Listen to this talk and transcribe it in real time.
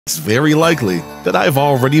It's very likely that I've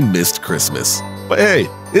already missed Christmas. But hey,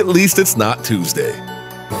 at least it's not Tuesday.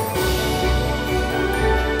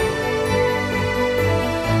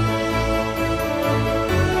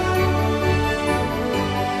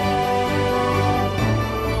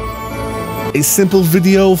 A simple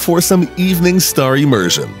video for some evening star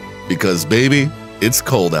immersion, because baby, it's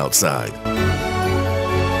cold outside.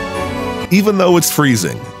 Even though it's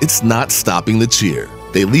freezing, it's not stopping the cheer.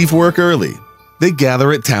 They leave work early. They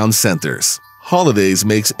gather at town centers. Holidays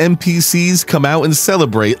makes NPCs come out and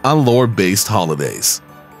celebrate on lore-based holidays.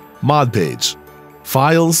 Mod page.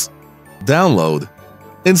 Files. Download.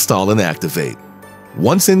 Install and activate.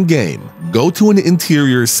 Once in-game, go to an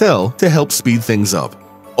interior cell to help speed things up.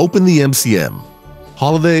 Open the MCM.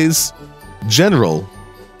 Holidays. General.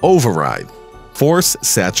 Override. Force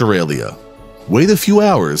Saturalia. Wait a few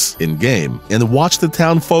hours in-game and watch the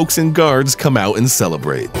town folks and guards come out and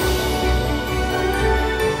celebrate.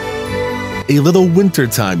 A little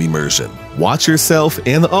wintertime immersion. Watch yourself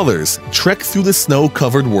and others trek through the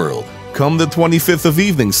snow-covered world. Come the 25th of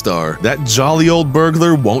Evening Star, that jolly old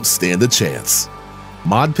burglar won't stand a chance.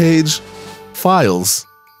 Mod page, files,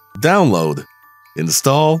 download,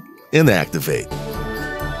 install, and activate.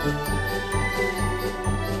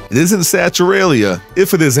 It isn't Saturalia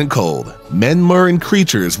if it isn't cold. Menmur and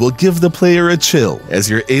creatures will give the player a chill as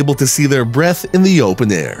you're able to see their breath in the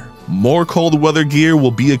open air. More cold weather gear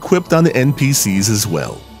will be equipped on the NPCs as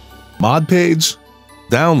well. Mod page,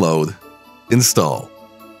 download, install.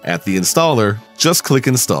 At the installer, just click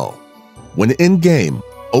install. When in-game,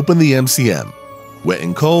 open the MCM. Wet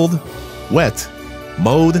and cold, wet,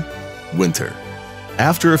 mode, winter.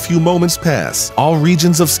 After a few moments pass, all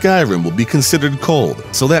regions of Skyrim will be considered cold,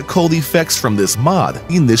 so that cold effects from this mod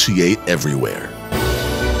initiate everywhere.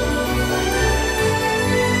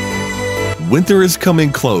 Winter is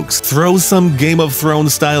Coming cloaks throw some Game of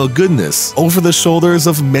Thrones style goodness over the shoulders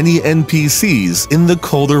of many NPCs in the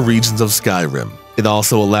colder regions of Skyrim. It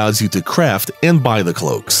also allows you to craft and buy the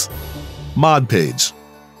cloaks. Mod page.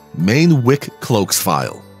 Main Wick Cloaks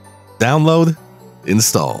file. Download,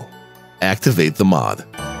 install. Activate the mod.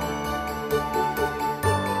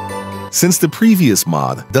 Since the previous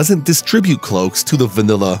mod doesn't distribute cloaks to the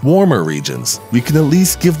vanilla, warmer regions, we can at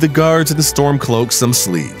least give the guards and the Stormcloaks some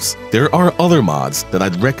sleeves. There are other mods that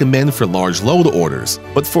I'd recommend for large load orders,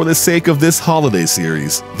 but for the sake of this holiday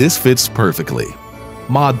series, this fits perfectly.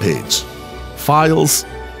 Mod page. Files,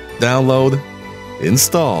 download,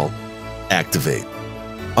 install, activate.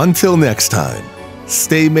 Until next time,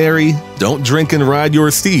 stay merry, don't drink and ride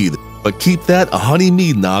your steed, but keep that honey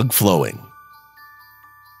mead nog flowing.